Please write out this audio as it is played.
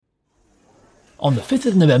On the 5th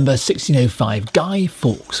of November 1605, Guy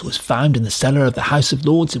Fawkes was found in the cellar of the House of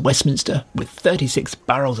Lords in Westminster with 36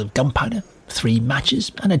 barrels of gunpowder, 3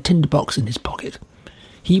 matches and a tinderbox in his pocket.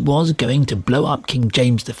 He was going to blow up King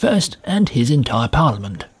James I and his entire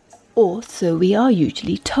parliament. Or so we are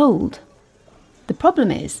usually told. The problem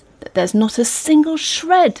is that there's not a single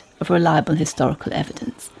shred of reliable historical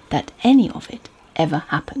evidence that any of it ever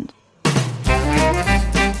happened.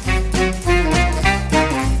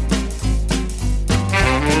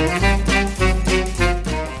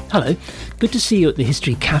 Hello, good to see you at the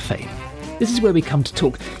History Cafe. This is where we come to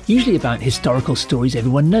talk usually about historical stories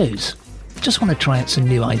everyone knows. Just want to try out some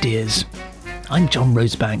new ideas. I'm John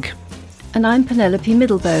Rosebank. And I'm Penelope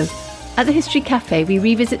Middlebow. At the History Cafe, we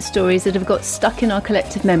revisit stories that have got stuck in our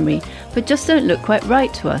collective memory, but just don't look quite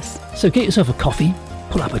right to us. So get yourself a coffee,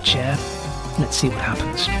 pull up a chair, and let's see what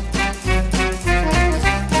happens.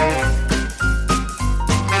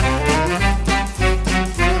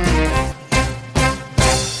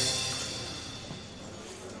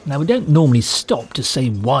 Now, we don't normally stop to say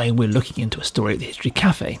why we're looking into a story at the History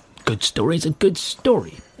Cafe. Good story is a good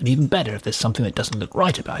story, and even better if there's something that doesn't look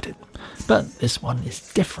right about it. But this one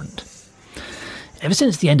is different. Ever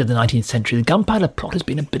since the end of the 19th century, the Gunpowder Plot has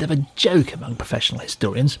been a bit of a joke among professional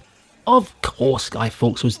historians. Of course, Guy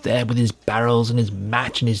Fawkes was there with his barrels and his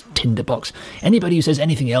match and his tinderbox. Anybody who says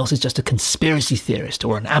anything else is just a conspiracy theorist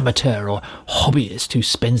or an amateur or hobbyist who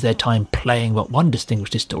spends their time playing what one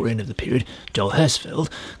distinguished historian of the period, Joel Hirschfeld,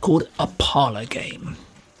 called a parlour game.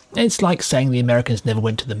 It's like saying the Americans never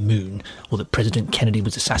went to the moon or that President Kennedy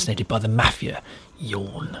was assassinated by the mafia.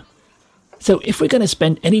 Yawn. So if we're going to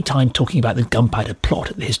spend any time talking about the Gunpowder Plot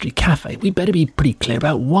at the History Cafe, we better be pretty clear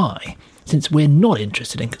about why, since we're not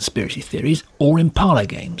interested in conspiracy theories or in parlour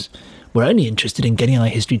games. We're only interested in getting our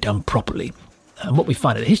history done properly. And what we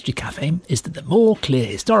find at the History Cafe is that the more clear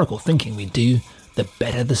historical thinking we do, the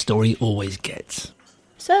better the story always gets.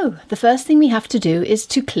 So, the first thing we have to do is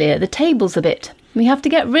to clear the tables a bit. We have to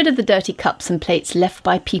get rid of the dirty cups and plates left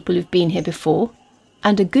by people who've been here before.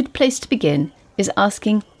 And a good place to begin is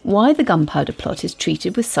asking why the Gunpowder Plot is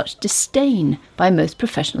treated with such disdain by most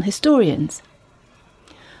professional historians.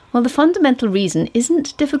 Well, the fundamental reason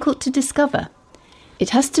isn't difficult to discover. It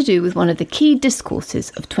has to do with one of the key discourses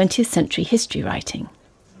of 20th century history writing.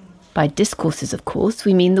 By discourses, of course,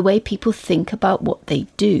 we mean the way people think about what they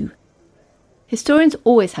do. Historians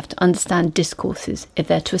always have to understand discourses if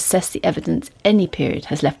they're to assess the evidence any period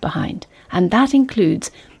has left behind, and that includes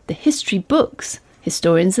the history books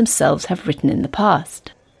historians themselves have written in the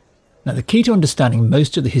past. Now, the key to understanding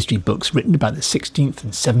most of the history books written about the 16th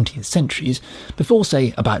and 17th centuries, before, say,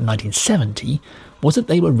 about 1970, was that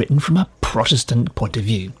they were written from a Protestant point of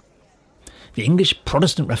view. The English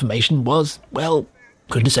Protestant Reformation was, well,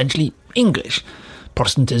 quintessentially English.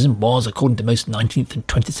 Protestantism was, according to most 19th and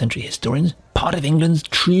 20th century historians, part of England's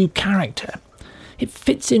true character. It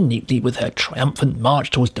fits in neatly with her triumphant march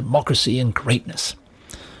towards democracy and greatness.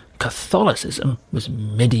 Catholicism was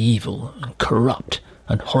medieval and corrupt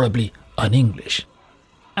and horribly un-English.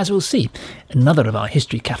 As we'll see in another of our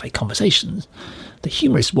History Cafe conversations, the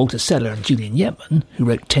humorists Walter Seller and Julian Yetman, who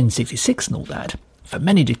wrote 1066 and all that, for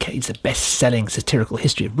many decades the best-selling satirical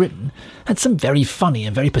history of Britain, had some very funny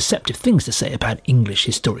and very perceptive things to say about English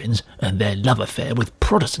historians and their love affair with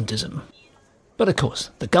Protestantism. But of course,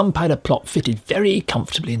 the Gunpowder Plot fitted very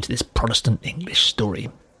comfortably into this Protestant English story.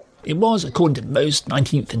 It was, according to most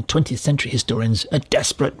 19th and 20th century historians, a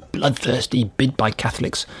desperate, bloodthirsty bid by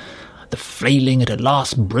Catholics, the flailing at a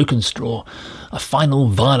last broken straw, a final,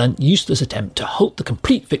 violent, useless attempt to halt the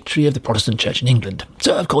complete victory of the Protestant Church in England.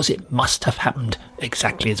 So, of course, it must have happened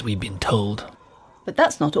exactly as we've been told. But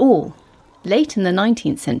that's not all. Late in the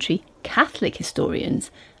 19th century, Catholic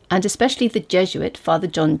historians, and especially the Jesuit Father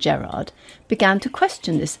John Gerard, began to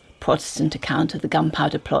question this Protestant account of the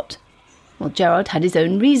Gunpowder Plot. Well, Gerard had his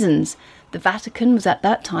own reasons. The Vatican was at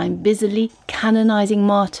that time busily canonising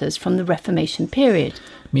martyrs from the Reformation period.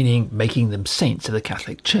 Meaning making them saints of the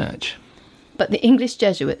Catholic Church. But the English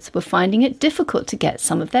Jesuits were finding it difficult to get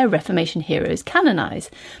some of their Reformation heroes canonised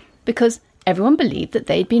because everyone believed that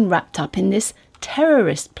they'd been wrapped up in this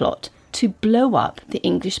terrorist plot to blow up the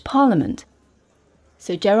English Parliament.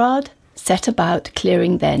 So Gerard set about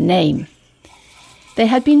clearing their name. They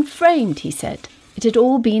had been framed, he said. It had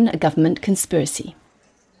all been a government conspiracy.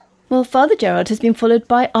 Well, Father Gerard has been followed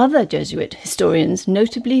by other Jesuit historians,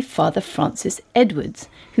 notably Father Francis Edwards,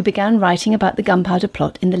 who began writing about the Gunpowder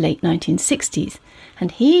Plot in the late 1960s,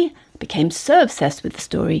 and he became so obsessed with the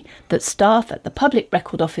story that staff at the Public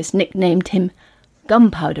Record Office nicknamed him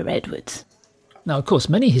Gunpowder Edwards. Now, of course,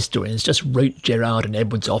 many historians just wrote Gerard and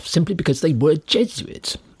Edwards off simply because they were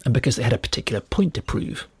Jesuits. and because they had a particular point to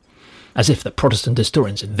prove. As if the Protestant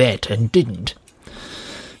historians in their turn didn't.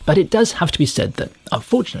 But it does have to be said that,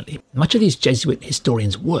 unfortunately, much of these Jesuit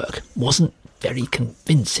historians' work wasn't very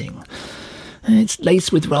convincing. It's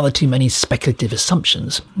laced with rather too many speculative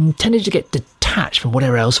assumptions, and tended to get detached from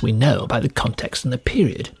whatever else we know about the context and the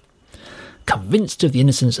period. Convinced of the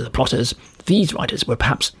innocence of the plotters, these writers were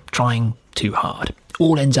perhaps trying too hard.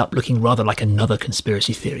 All ends up looking rather like another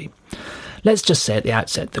conspiracy theory. Let's just say at the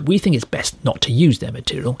outset that we think it's best not to use their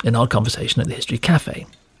material in our conversation at the History Cafe.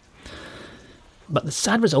 But the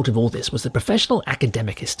sad result of all this was that professional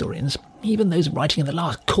academic historians, even those writing in the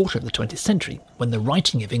last quarter of the 20th century, when the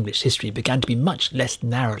writing of English history began to be much less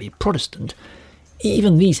narrowly Protestant,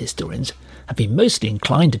 even these historians have been mostly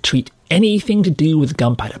inclined to treat anything to do with the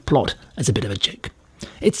Gunpowder Plot as a bit of a joke.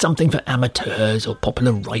 It's something for amateurs or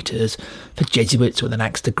popular writers, for Jesuits with an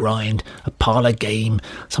axe to grind, a parlour game,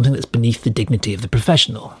 something that's beneath the dignity of the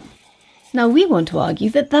professional. Now we want to argue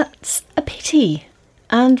that that's a pity,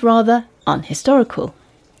 and rather unhistorical.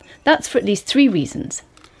 That's for at least 3 reasons.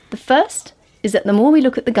 The first is that the more we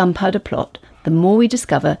look at the Gunpowder Plot, the more we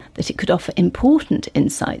discover that it could offer important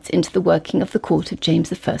insights into the working of the court of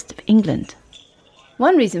James I of England.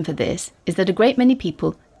 One reason for this is that a great many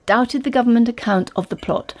people doubted the government account of the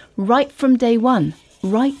plot right from day one,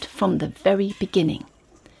 right from the very beginning.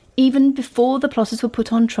 Even before the plotters were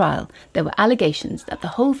put on trial, there were allegations that the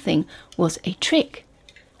whole thing was a trick,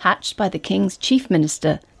 hatched by the King's chief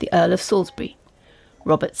minister, the Earl of Salisbury,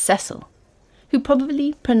 Robert Cecil, who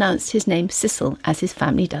probably pronounced his name Cecil as his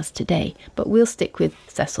family does today, but we'll stick with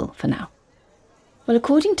Cecil for now. Well,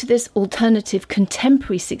 according to this alternative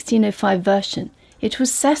contemporary 1605 version, it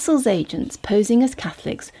was Cecil's agents posing as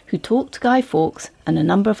Catholics who talked Guy Fawkes and a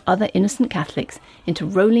number of other innocent Catholics into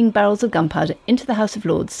rolling barrels of gunpowder into the House of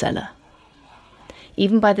Lords cellar.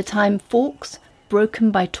 Even by the time Fawkes,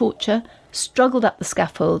 broken by torture, struggled up the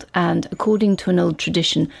scaffold and, according to an old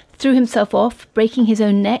tradition, threw himself off, breaking his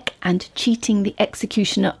own neck and cheating the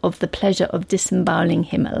executioner of the pleasure of disemboweling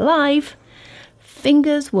him alive,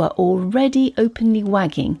 fingers were already openly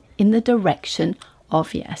wagging in the direction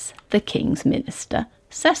of, yes, the King's minister,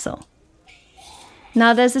 Cecil.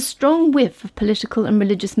 Now there's a strong whiff of political and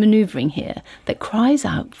religious manoeuvring here that cries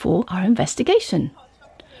out for our investigation.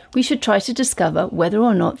 We should try to discover whether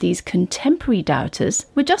or not these contemporary doubters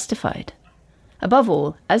were justified. Above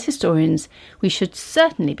all, as historians, we should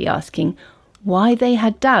certainly be asking why they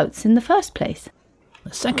had doubts in the first place.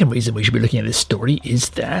 The second reason we should be looking at this story is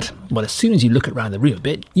that, well, as soon as you look around the room a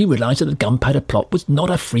bit, you realise that the Gunpowder Plot was not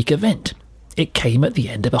a freak event. It came at the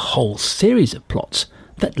end of a whole series of plots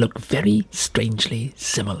that look very strangely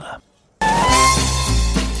similar.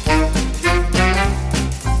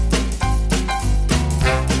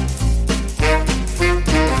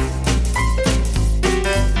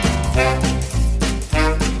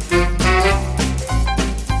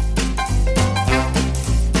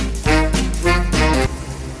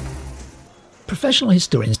 Professional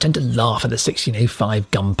historians tend to laugh at the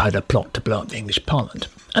 1605 Gunpowder Plot to blow up the English Parliament,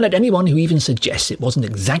 and at anyone who even suggests it wasn't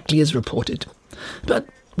exactly as reported. But,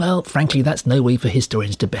 well, frankly, that's no way for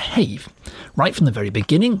historians to behave. Right from the very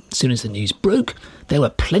beginning, as soon as the news broke, there were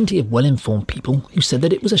plenty of well-informed people who said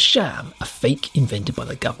that it was a sham, a fake invented by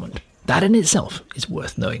the government. That in itself is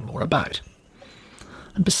worth knowing more about.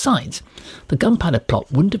 And besides, the Gunpowder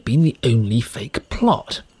Plot wouldn't have been the only fake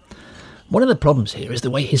plot. One of the problems here is the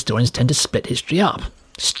way historians tend to split history up.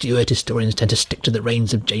 Stuart historians tend to stick to the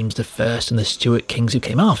reigns of James I and the Stuart kings who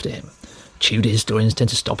came after him. Tudor historians tend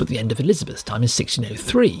to stop at the end of Elizabeth's time in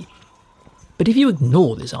 1603. But if you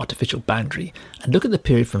ignore this artificial boundary and look at the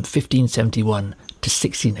period from 1571 to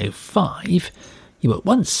 1605, you at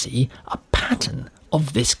once see a pattern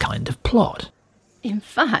of this kind of plot. In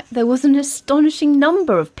fact, there was an astonishing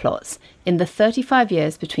number of plots in the 35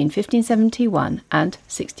 years between 1571 and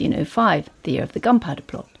 1605, the year of the Gunpowder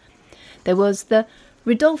Plot. There was the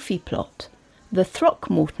Ridolfi Plot, the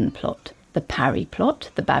Throckmorton Plot, the Parry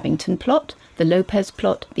Plot, the Babington Plot, the Lopez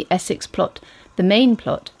Plot, the Essex Plot, the Maine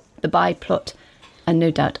Plot, the Bye Plot, and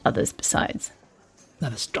no doubt others besides. Now,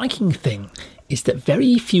 the striking thing is that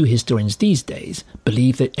very few historians these days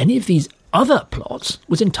believe that any of these other plots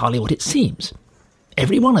was entirely what it seems.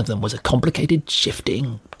 Every one of them was a complicated,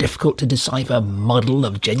 shifting, difficult to decipher muddle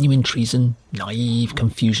of genuine treason, naive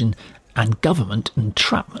confusion, and government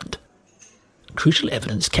entrapment. Crucial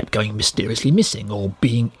evidence kept going mysteriously missing or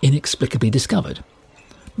being inexplicably discovered.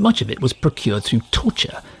 Much of it was procured through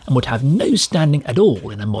torture and would have no standing at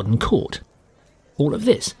all in a modern court. All of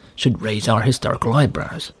this should raise our historical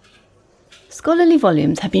eyebrows. Scholarly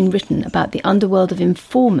volumes have been written about the underworld of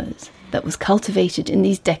informers, that was cultivated in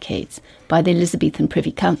these decades by the Elizabethan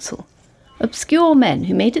Privy Council. Obscure men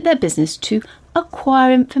who made it their business to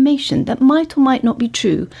acquire information that might or might not be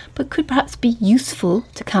true, but could perhaps be useful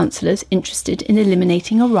to councillors interested in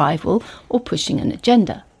eliminating a rival or pushing an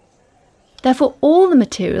agenda. Therefore, all the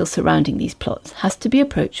material surrounding these plots has to be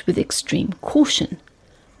approached with extreme caution.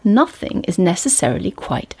 Nothing is necessarily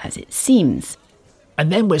quite as it seems.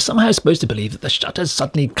 And then we're somehow supposed to believe that the shutters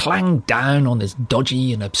suddenly clanged down on this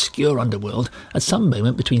dodgy and obscure underworld at some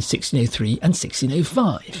moment between 1603 and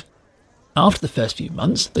 1605. After the first few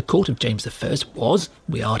months, the court of James I was,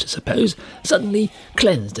 we are to suppose, suddenly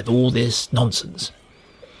cleansed of all this nonsense.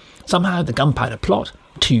 Somehow the Gunpowder Plot,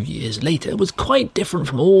 2 years later, was quite different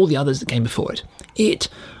from all the others that came before it. It,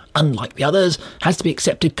 unlike the others, has to be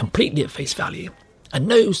accepted completely at face value. And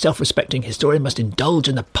no self-respecting historian must indulge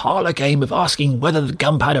in the parlour game of asking whether the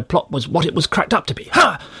Gunpowder Plot was what it was cracked up to be.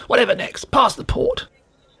 Ha! Whatever next, pass the port.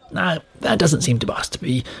 Now, that doesn't seem to us to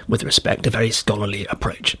be, with respect, a very scholarly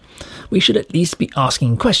approach. We should at least be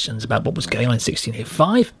asking questions about what was going on in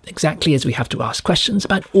 1605, exactly as we have to ask questions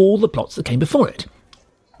about all the plots that came before it.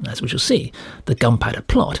 As we shall see, the Gunpowder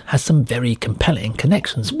Plot has some very compelling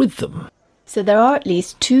connections with them. So there are at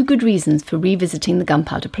least 2 good reasons for revisiting the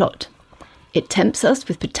Gunpowder Plot. It tempts us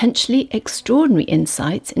with potentially extraordinary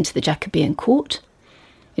insights into the Jacobean court.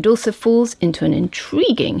 It also falls into an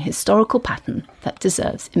intriguing historical pattern that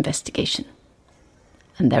deserves investigation.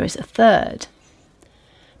 And there is a third.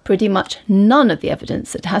 Pretty much none of the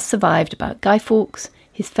evidence that has survived about Guy Fawkes,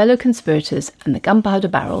 his fellow conspirators and the gunpowder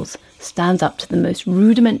barrels stands up to the most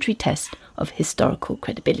rudimentary test of historical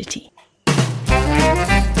credibility.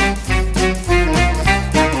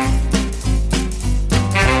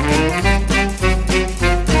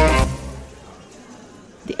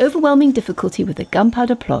 The overwhelming difficulty with the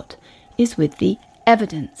Gunpowder Plot is with the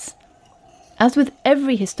evidence. As with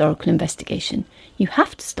every historical investigation, you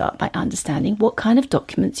have to start by understanding what kind of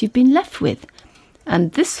documents you've been left with.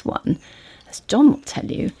 And this one, as John will tell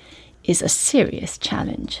you, is a serious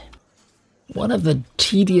challenge. One of the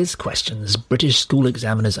tedious questions British school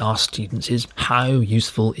examiners ask students is, how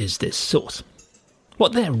useful is this source?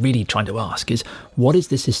 What they're really trying to ask is, what is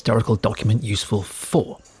this historical document useful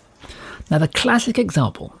for? Now, the classic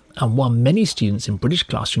example, and one many students in British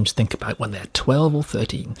classrooms think about when they're 12 or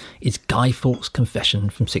 13, is Guy Fawkes' confession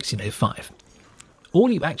from 1605. All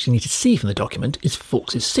you actually need to see from the document is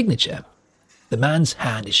Fawkes' signature. The man's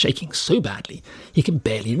hand is shaking so badly he can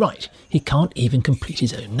barely write. He can't even complete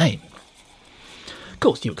his own name. Of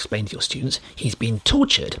course, you explain to your students he's been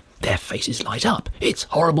tortured. Their faces light up. It's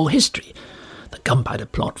horrible history. The Gunpowder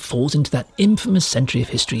Plot falls into that infamous century of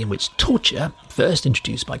history in which torture, first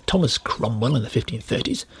introduced by Thomas Cromwell in the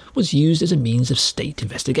 1530s, was used as a means of state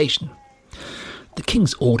investigation. The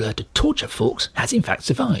King's order to torture Fawkes has in fact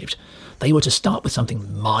survived. They were to start with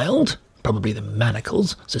something mild, probably the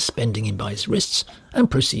manacles, suspending him by his wrists, and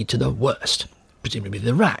proceed to the worst, presumably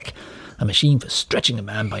the rack, a machine for stretching a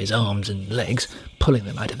man by his arms and legs, pulling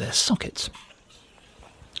them out of their sockets.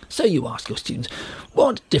 So you ask your students,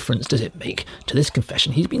 what difference does it make to this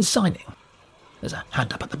confession he's been signing? There's a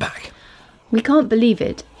hand up at the back. We can't believe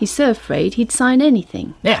it. He's so afraid he'd sign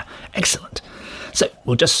anything. Yeah, excellent. So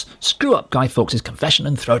we'll just screw up Guy Fawkes' confession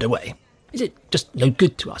and throw it away. Is it just no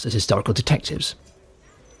good to us as historical detectives?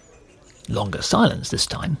 Longer silence this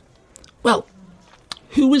time. Well,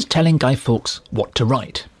 who was telling Guy Fawkes what to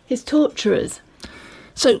write? His torturers.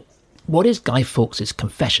 So what is Guy Fawkes'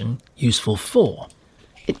 confession useful for?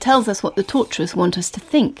 It tells us what the torturers want us to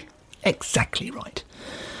think. Exactly right.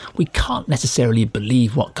 We can't necessarily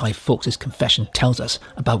believe what Guy Fawkes' confession tells us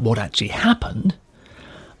about what actually happened,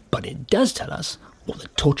 but it does tell us what the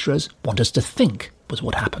torturers want us to think was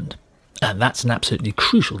what happened. And that's an absolutely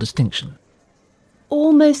crucial distinction.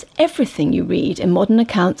 Almost everything you read in modern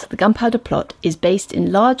accounts of the Gunpowder Plot is based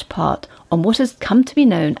in large part on what has come to be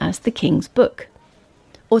known as the King's Book.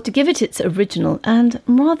 Or to give it its original and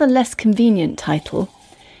rather less convenient title,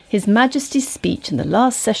 His Majesty's speech in the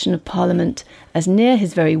last session of Parliament, as near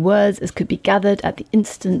his very words as could be gathered at the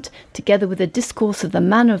instant, together with a discourse of the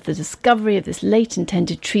manner of the discovery of this late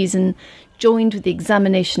intended treason, joined with the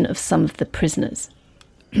examination of some of the prisoners.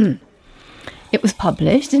 It was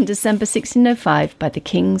published in December 1605 by the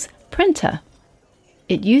King's printer.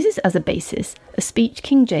 It uses as a basis a speech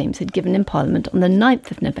King James had given in Parliament on the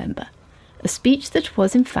 9th of November, a speech that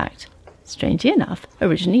was in fact, strangely enough,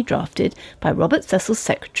 originally drafted by Robert Cecil's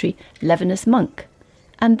secretary, Levinus Monk,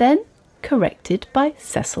 and then corrected by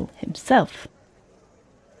Cecil himself.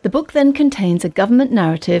 The book then contains a government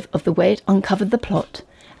narrative of the way it uncovered the plot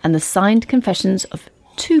and the signed confessions of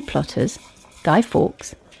 2 plotters, Guy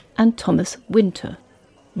Fawkes and Thomas Winter.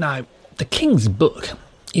 Now, The King's Book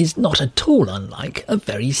is not at all unlike a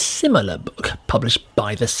very similar book published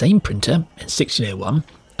by the same printer in 1601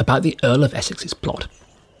 about the Earl of Essex's plot.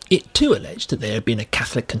 It too alleged that there had been a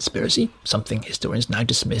Catholic conspiracy, something historians now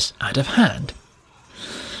dismiss out of hand.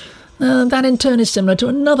 That in turn is similar to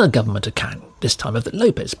another government account, this time of the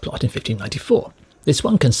Lopez plot in 1594. This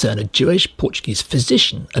one concerned a Jewish Portuguese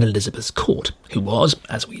physician at Elizabeth's court, who was,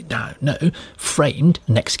 as we now know, framed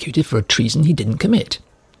and executed for a treason he didn't commit.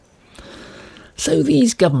 So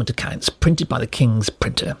these government accounts, printed by the King's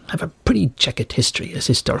printer, have a pretty checkered history as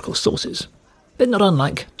historical sources. They're not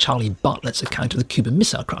unlike Charlie Bartlett's account of the Cuban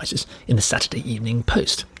Missile Crisis in the Saturday Evening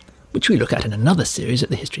Post, which we look at in another series at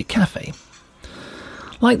the History Cafe.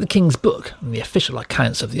 Like the King's Book and the official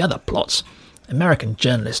accounts of the other plots, American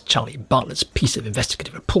journalist Charlie Bartlett's piece of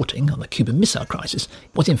investigative reporting on the Cuban Missile Crisis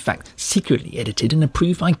was in fact secretly edited and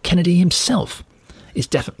approved by Kennedy himself. It's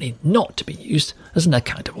definitely not to be used as an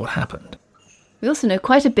account of what happened. We also know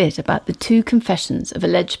quite a bit about the two confessions of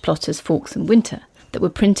alleged plotters Fawkes and Winter that were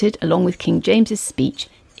printed along with King James's speech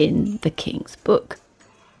in the King's Book.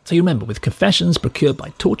 So you remember, with confessions procured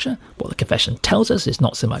by torture, what the confession tells us is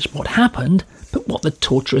not so much what happened, but what the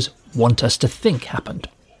torturers want us to think happened.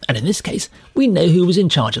 And in this case, we know who was in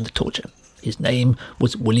charge of the torture. His name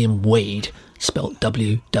was William Wade, spelt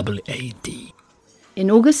W-W-A-D. In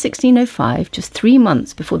August 1605, just 3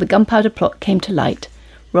 months before the Gunpowder Plot came to light,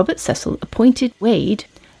 Robert Cecil appointed Wade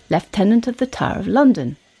Lieutenant of the Tower of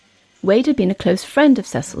London. Wade had been a close friend of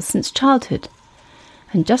Cecil's since childhood,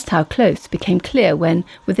 and just how close became clear when,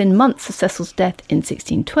 within months of Cecil's death in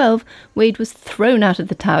 1612, Wade was thrown out of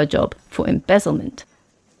the Tower job for embezzlement.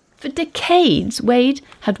 For decades, Wade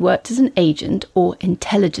had worked as an agent or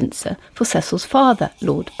intelligencer for Cecil's father,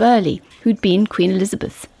 Lord Burleigh, who'd been Queen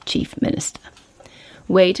Elizabeth's chief minister.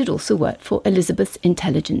 Wade had also worked for Elizabeth's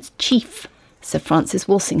intelligence chief, Sir Francis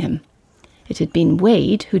Walsingham. It had been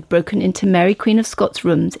Wade who'd broken into Mary Queen of Scots'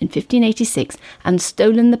 rooms in 1586 and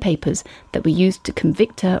stolen the papers that were used to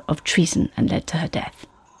convict her of treason and led to her death,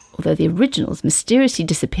 although the originals mysteriously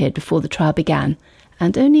disappeared before the trial began,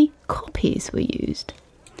 and only copies were used.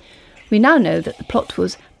 We now know that the plot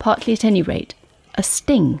was, partly at any rate, a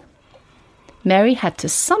sting. Mary had to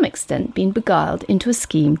some extent been beguiled into a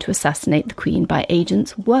scheme to assassinate the Queen by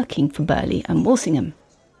agents working for Burleigh and Walsingham.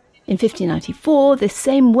 In 1594, this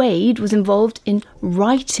same Wade was involved in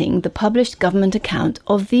writing the published government account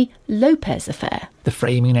of the Lopez affair, the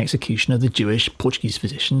framing and execution of the Jewish Portuguese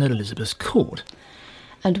physician at Elizabeth's court,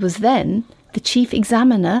 and was then the chief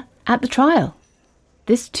examiner at the trial.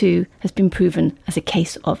 This too has been proven as a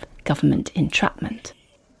case of government entrapment.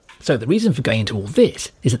 So the reason for going into all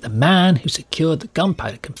this is that the man who secured the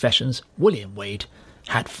Gunpowder Confessions, William Wade,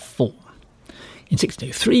 had form. In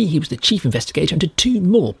 1603, he was the chief investigator into 2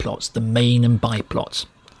 more plots, the main and by plots.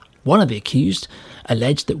 One of the accused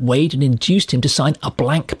alleged that Wade had induced him to sign a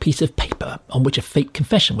blank piece of paper on which a fake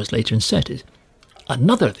confession was later inserted.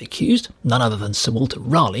 Another of the accused, none other than Sir Walter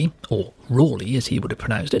Raleigh, or Rawley as he would have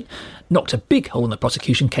pronounced it, knocked a big hole in the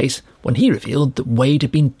prosecution case when he revealed that Wade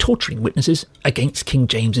had been torturing witnesses against King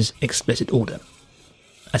James's explicit order.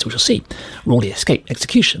 As we shall see, Rawley escaped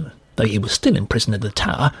execution, though he was still imprisoned in the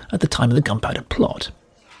Tower at the time of the Gunpowder Plot.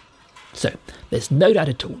 So, there's no doubt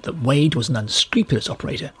at all that Wade was an unscrupulous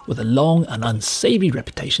operator with a long and unsavoury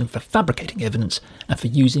reputation for fabricating evidence and for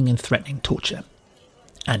using and threatening torture.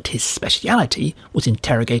 And his speciality was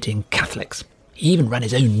interrogating Catholics. He even ran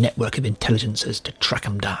his own network of intelligencers to track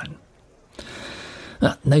them down.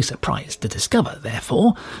 No surprise to discover,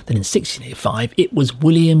 therefore, that in 1605 it was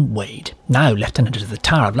William Wade, now Lieutenant of the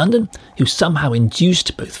Tower of London, who somehow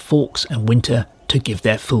induced both Fawkes and Winter to give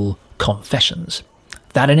their full confessions.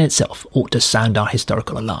 That in itself ought to sound our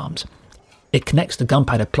historical alarms. It connects the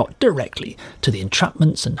Gunpowder Plot directly to the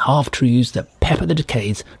entrapments and half-truths that pepper the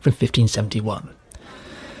decades from 1571.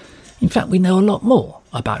 In fact, we know a lot more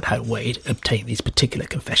about how Wade obtained these particular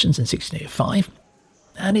confessions in 1605,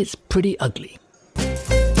 and it's pretty ugly.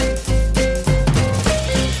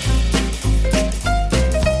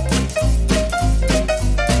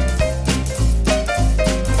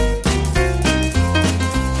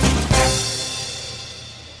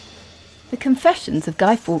 The Confessions of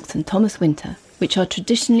Guy Fawkes and Thomas Winter, which are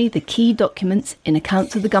traditionally the key documents in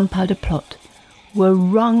accounts of the Gunpowder Plot, were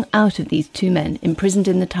wrung out of these 2 men imprisoned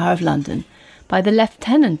in the Tower of London by the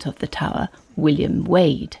Lieutenant of the Tower, William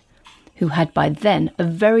Wade, who had by then a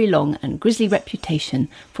very long and grisly reputation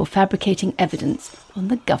for fabricating evidence on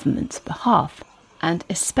the government's behalf, and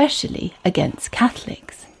especially against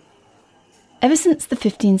Catholics. Ever since the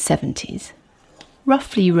 1570s,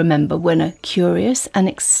 roughly you remember when a curious and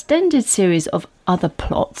extended series of other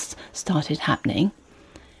plots started happening,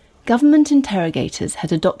 government interrogators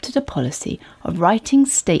had adopted a policy of writing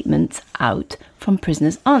statements out from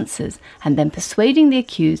prisoners' answers and then persuading the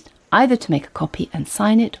accused either to make a copy and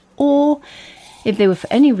sign it, or, if they were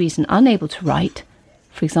for any reason unable to write,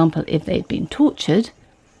 for example if they had been tortured,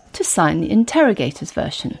 to sign the interrogator's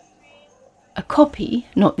version. A copy,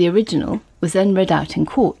 not the original, was then read out in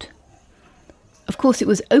court. Of course, it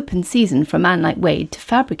was open season for a man like Wade to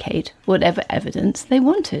fabricate whatever evidence they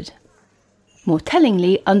wanted. More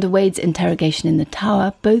tellingly, under Wade's interrogation in the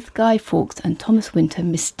Tower, both Guy Fawkes and Thomas Winter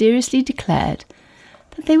mysteriously declared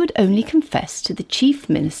that they would only confess to the Chief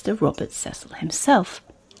Minister Robert Cecil himself.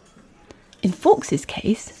 In Fawkes's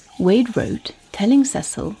case, Wade wrote telling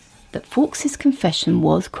Cecil that Fawkes's confession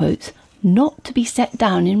was, quote, not to be set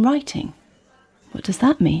down in writing. What does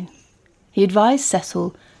that mean? He advised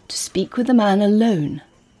Cecil to speak with the man alone.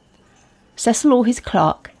 Cecil or his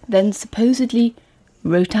clerk then supposedly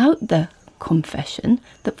wrote out the confession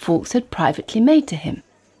that Fawkes had privately made to him.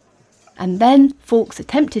 And then Fawkes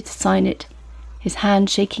attempted to sign it, his hand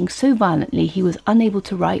shaking so violently he was unable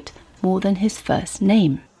to write more than his first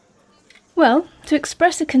name. Well, to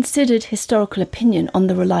express a considered historical opinion on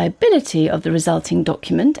the reliability of the resulting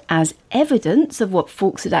document as evidence of what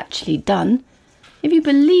Fawkes had actually done, if you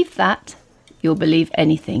believe that, you'll believe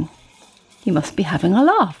anything. You must be having a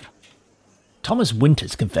laugh. Thomas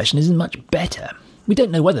Winter's confession isn't much better. We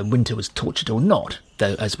don't know whether Winter was tortured or not,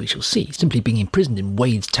 though, as we shall see, simply being imprisoned in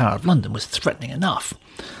Wade's Tower of London was threatening enough,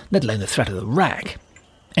 let alone the threat of the rack.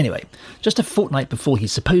 Anyway, just a fortnight before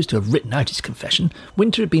he's supposed to have written out his confession,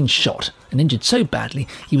 Winter had been shot and injured so badly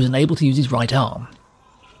he was unable to use his right arm.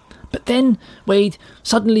 But then Wade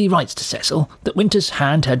suddenly writes to Cecil that Winter's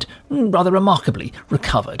hand had rather remarkably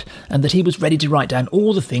recovered and that he was ready to write down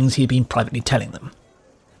all the things he had been privately telling them.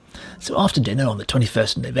 So after dinner on the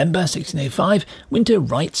 21st of November 1605, Winter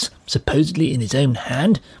writes, supposedly in his own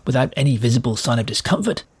hand, without any visible sign of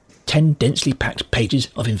discomfort, 10 densely packed pages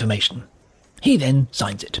of information. He then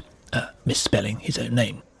signs it, misspelling his own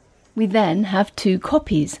name. We then have 2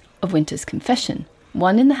 copies of Winter's confession,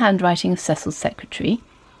 one in the handwriting of Cecil's secretary,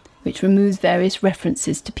 which removes various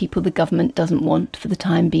references to people the government doesn't want for the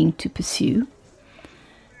time being to pursue.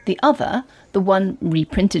 The other, the one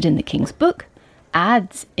reprinted in the King's Book,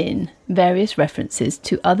 adds in various references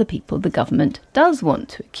to other people the government does want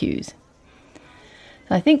to accuse.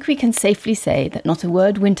 I think we can safely say that not a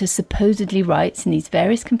word Winter supposedly writes in these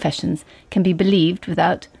various confessions can be believed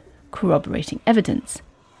without corroborating evidence.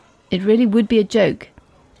 It really would be a joke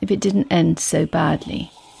if it didn't end so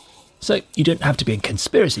badly. So you don't have to be a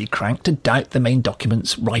conspiracy crank to doubt the main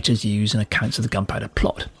documents writers use in accounts of the Gunpowder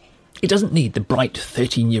Plot. It doesn't need the bright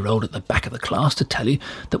 13-year-old at the back of the class to tell you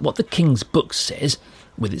that what the King's Book says,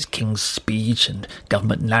 with its King's Speech and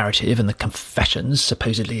government narrative and the confessions,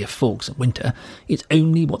 supposedly of Fawkes and Winter, is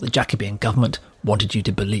only what the Jacobean government wanted you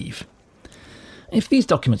to believe. If these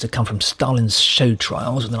documents had come from Stalin's show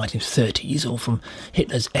trials in the 1930s, or from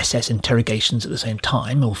Hitler's SS interrogations at the same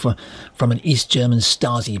time, or from an East German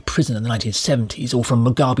Stasi prison in the 1970s, or from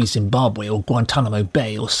Mugabe Zimbabwe, or Guantanamo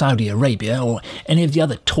Bay, or Saudi Arabia, or any of the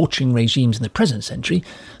other torturing regimes in the present century,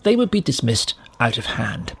 they would be dismissed out of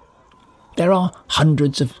hand. There are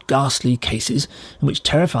hundreds of ghastly cases in which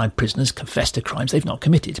terrified prisoners confess to crimes they've not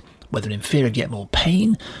committed, whether in fear of yet more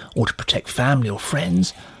pain, or to protect family or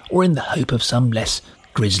friends, or in the hope of some less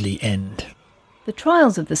grisly end. The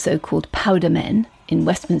trials of the so-called powder men in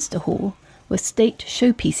Westminster Hall were state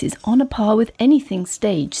showpieces on a par with anything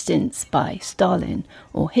staged since by Stalin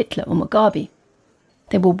or Hitler or Mugabe.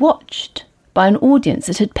 They were watched by an audience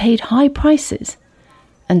that had paid high prices,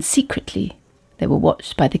 and secretly they were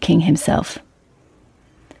watched by the king himself.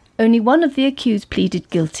 Only one of the accused pleaded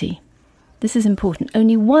guilty. This is important.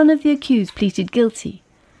 Only one of the accused pleaded guilty,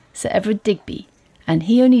 Sir Everard Digby, and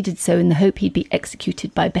he only did so in the hope he'd be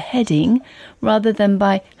executed by beheading rather than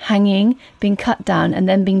by hanging, being cut down and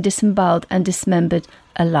then being disemboweled and dismembered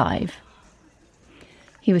alive.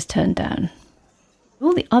 He was turned down.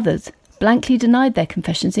 All the others blankly denied their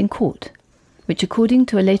confessions in court, which, according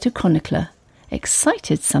to a later chronicler,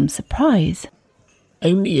 excited some surprise.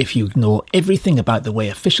 Only if you ignore everything about the way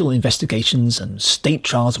official investigations and state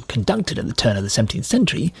trials were conducted at the turn of the 17th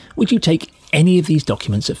century would you take any of these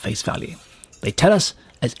documents at face value. They tell us,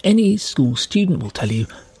 as any school student will tell you,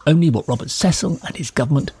 only what Robert Cecil and his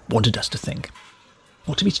government wanted us to think.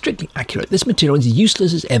 Or to be strictly accurate, this material is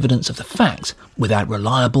useless as evidence of the facts without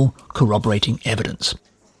reliable, corroborating evidence.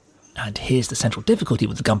 And here's the central difficulty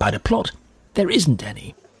with the Gunpowder Plot: there isn't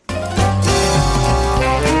any.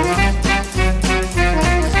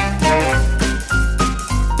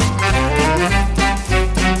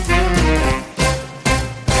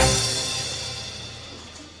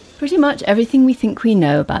 much everything we think we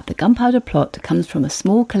know about the Gunpowder Plot comes from a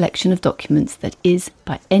small collection of documents that is,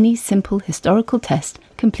 by any simple historical test,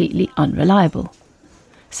 completely unreliable.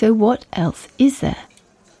 So what else is there?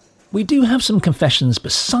 We do have some confessions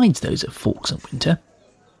besides those of Fawkes and Winter.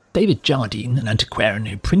 David Jardine, an antiquarian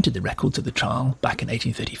who printed the records of the trial back in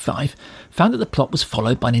 1835, found that the plot was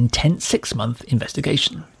followed by an intense 6-month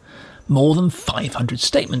investigation. More than 500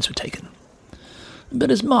 statements were taken. But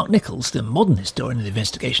as Mark Nichols, the modern historian of the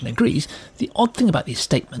investigation, agrees, the odd thing about these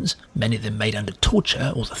statements, many of them made under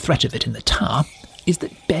torture or the threat of it in the Tower, is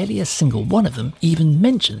that barely a single one of them even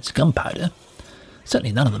mentions gunpowder.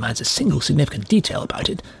 Certainly none of them adds a single significant detail about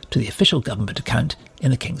it to the official government account in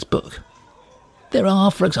the King's Book. There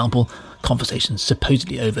are, for example, conversations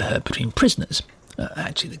supposedly overheard between prisoners.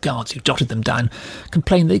 Actually, the guards who jotted them down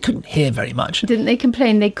complained they couldn't hear very much. Didn't they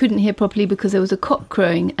complain they couldn't hear properly because there was a cock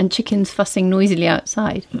crowing and chickens fussing noisily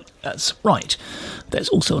outside? That's right. There's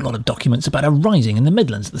also a lot of documents about a rising in the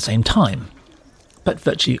Midlands at the same time. But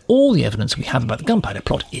virtually all the evidence we have about the Gunpowder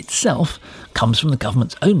Plot itself comes from the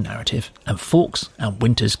government's own narrative and Fawkes and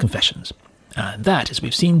Winter's confessions. And that, as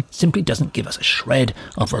we've seen, simply doesn't give us a shred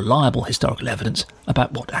of reliable historical evidence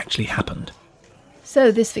about what actually happened. So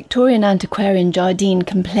this Victorian antiquarian Jardine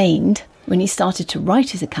complained, when he started to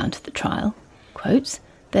write his account of the trial, quotes,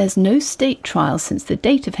 "There's no state trial since the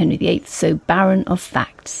date of Henry VIII so barren of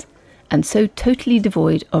facts, and so totally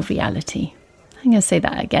devoid of reality." I'm going to say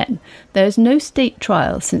that again. There's no state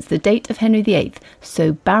trial since the date of Henry VIII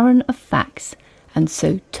so barren of facts, and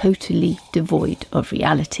so totally devoid of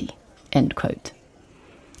reality. End quote.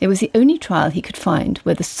 It was the only trial he could find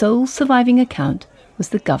where the sole surviving account was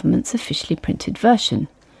the government's officially printed version,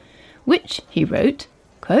 which, he wrote,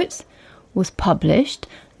 quotes, was published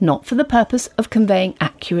not for the purpose of conveying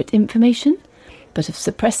accurate information, but of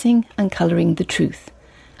suppressing and colouring the truth,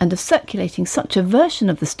 and of circulating such a version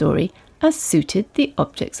of the story as suited the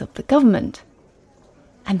objects of the government.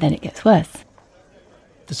 And then it gets worse.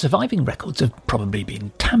 The surviving records have probably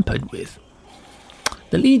been tampered with.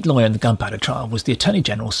 The lead lawyer in the Gunpowder trial was the Attorney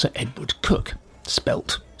General Sir Edward Coke,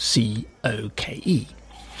 spelt C-O-K-E.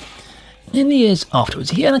 In the years afterwards,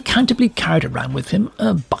 he unaccountably carried around with him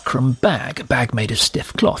a buckram bag, a bag made of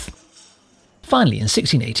stiff cloth. Finally, in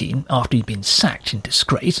 1618, after he'd been sacked in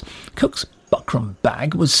disgrace, Cook's buckram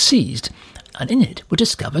bag was seized, and in it were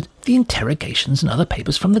discovered the interrogations and other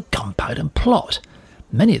papers from the Gunpowder Plot,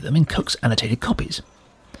 many of them in Cook's annotated copies.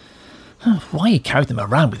 Why he carried them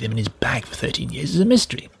around with him in his bag for 13 years is a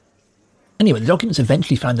mystery. Anyway, the documents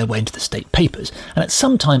eventually found their way into the state papers, and at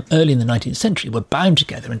some time early in the 19th century were bound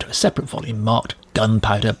together into a separate volume marked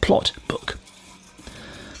Gunpowder Plot Book.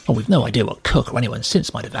 Well, we've no idea what Cook or anyone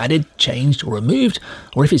since might have added, changed or removed,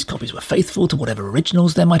 or if his copies were faithful to whatever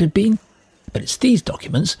originals there might have been, but it's these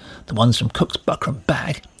documents, the ones from Cook's buckram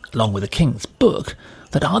bag, along with the King's Book,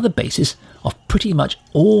 that are the basis of pretty much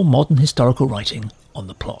all modern historical writing on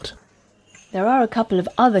the plot. There are a couple of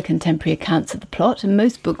other contemporary accounts of the plot, and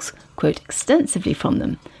most books quote extensively from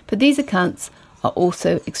them, but these accounts are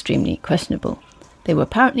also extremely questionable. They were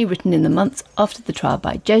apparently written in the months after the trial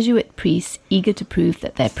by Jesuit priests eager to prove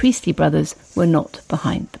that their priestly brothers were not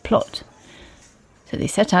behind the plot. So they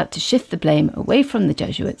set out to shift the blame away from the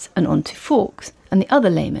Jesuits and onto Fawkes and the other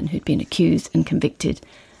laymen who'd been accused and convicted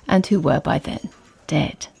and who were by then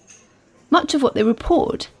dead. Much of what they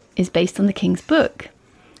report is based on the King's Book,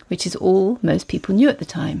 which is all most people knew at the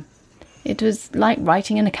time. It was like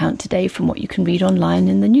writing an account today from what you can read online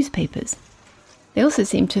in the newspapers. They also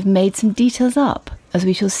seem to have made some details up, as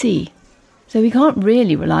we shall see. So we can't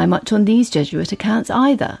really rely much on these Jesuit accounts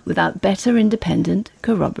either, without better independent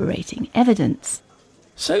corroborating evidence.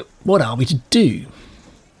 So what are we to do?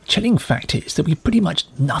 Chilling fact is that we've pretty much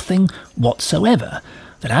nothing whatsoever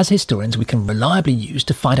that as historians we can reliably use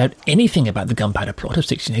to find out anything about the Gunpowder Plot of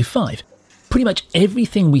 1605. Pretty much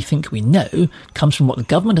everything we think we know comes from what the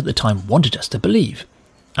government at the time wanted us to believe.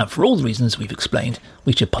 And for all the reasons we've explained,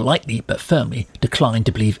 we should politely but firmly decline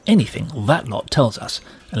to believe anything that lot tells us,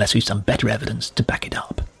 unless we've some better evidence to back it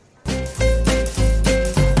up.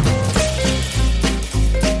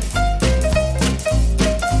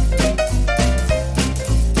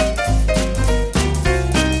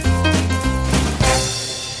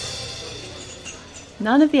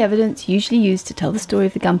 None of the evidence usually used to tell the story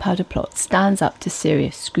of the Gunpowder Plot stands up to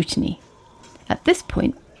serious scrutiny. At this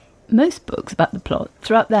point, most books about the plot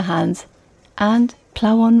throw up their hands and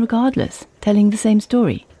plough on regardless, telling the same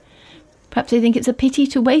story. Perhaps they think it's a pity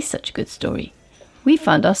to waste such a good story. We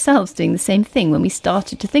found ourselves doing the same thing when we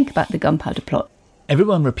started to think about the Gunpowder Plot.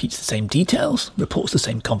 Everyone repeats the same details, reports the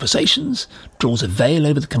same conversations, draws a veil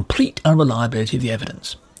over the complete unreliability of the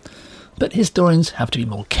evidence. But historians have to be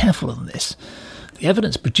more careful than this. The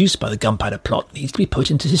evidence produced by the Gunpowder Plot needs to be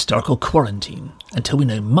put into historical quarantine until we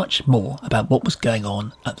know much more about what was going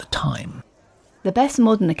on at the time. The best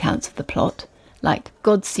modern accounts of the plot, like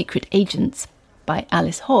God's Secret Agents by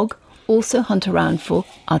Alice Hogg, also hunt around for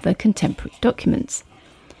other contemporary documents.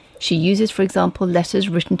 She uses, for example, letters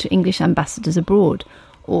written to English ambassadors abroad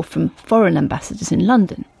or from foreign ambassadors in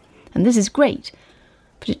London. And this is great,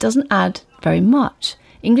 but it doesn't add very much.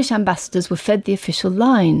 English ambassadors were fed the official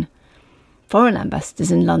line. Foreign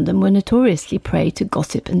ambassadors in London were notoriously prey to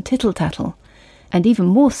gossip and tittle-tattle, and even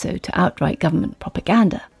more so to outright government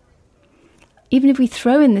propaganda. Even if we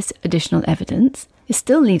throw in this additional evidence, it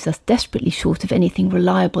still leaves us desperately short of anything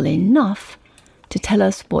reliable enough to tell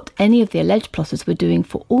us what any of the alleged plotters were doing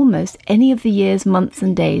for almost any of the years, months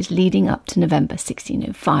and days leading up to November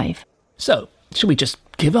 1605. So, should we just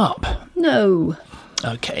give up? No.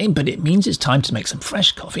 OK, but it means it's time to make some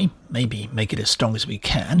fresh coffee, maybe make it as strong as we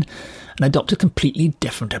can, and adopt a completely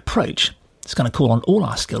different approach. It's going to call on all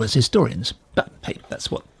our skill as historians, but hey, that's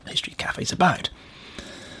what History Cafe's about.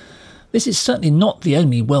 This is certainly not the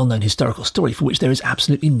only well-known historical story for which there is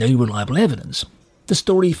absolutely no reliable evidence. The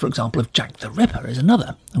story, for example, of Jack the Ripper is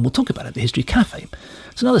another, and we'll talk about it at the History Cafe.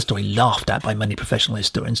 It's another story laughed at by many professional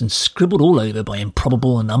historians and scribbled all over by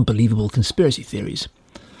improbable and unbelievable conspiracy theories.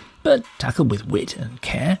 But tackled with wit and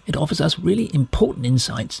care, it offers us really important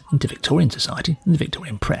insights into Victorian society and the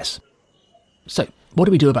Victorian press. So, what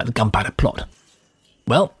do we do about the Gunpowder Plot?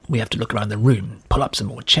 Well, we have to look around the room, pull up some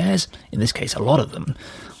more chairs, in this case a lot of them.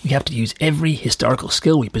 We have to use every historical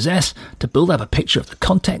skill we possess to build up a picture of the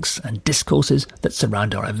contexts and discourses that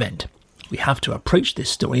surround our event. We have to approach this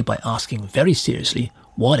story by asking very seriously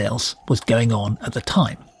what else was going on at the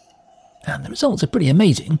time. And the results are pretty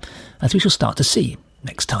amazing, as we shall start to see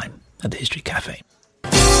next time at the History Cafe.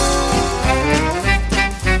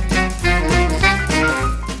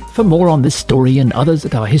 For more on this story and others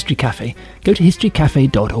at our History Cafe, go to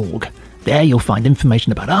historycafe.org. There you'll find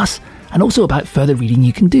information about us and also about further reading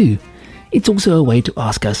you can do. It's also a way to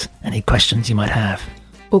ask us any questions you might have.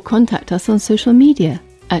 Or contact us on social media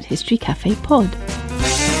at History Cafe Pod.